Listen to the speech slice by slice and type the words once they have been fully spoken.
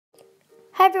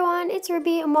Hi everyone, it's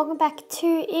Ruby and welcome back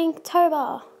to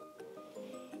Inktober.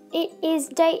 It is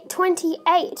date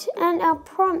 28 and our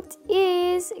prompt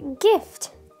is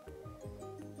gift.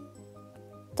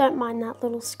 Don't mind that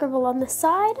little scribble on the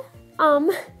side.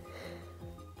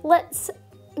 Let's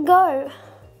go.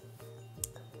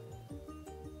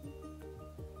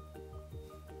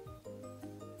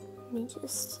 Let me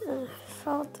just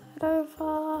fold that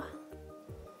over.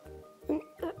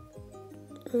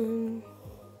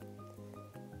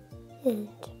 And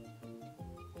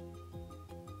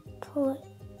pull it,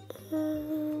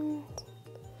 and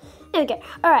there we go.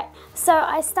 Alright, so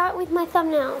I start with my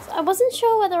thumbnails. I wasn't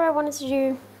sure whether I wanted to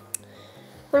do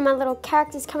one of my little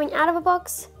characters coming out of a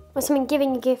box or someone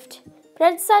giving a gift, but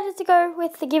I decided to go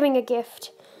with the giving a gift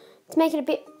to make it a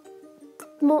bit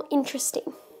more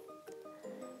interesting.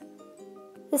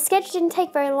 The sketch didn't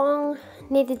take very long,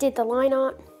 neither did the line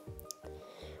art.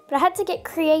 But I had to get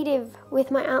creative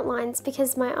with my outlines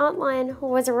because my outline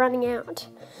was running out.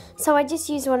 So I just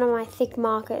used one of my thick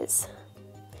markers.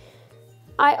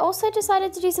 I also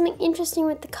decided to do something interesting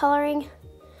with the colouring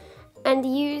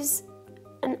and use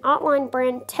an outline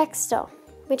brand texture,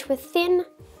 which were thin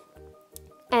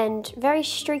and very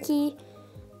streaky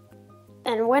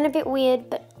and went a bit weird,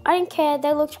 but I didn't care,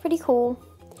 they looked pretty cool.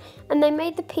 And they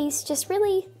made the piece just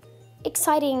really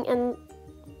exciting and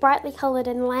brightly coloured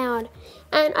and loud,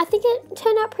 and I think it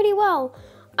turned out pretty well.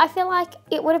 I feel like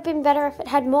it would have been better if it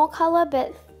had more colour,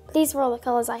 but these were all the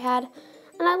colours I had,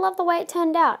 and I love the way it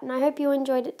turned out, and I hope you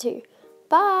enjoyed it too.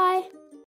 Bye!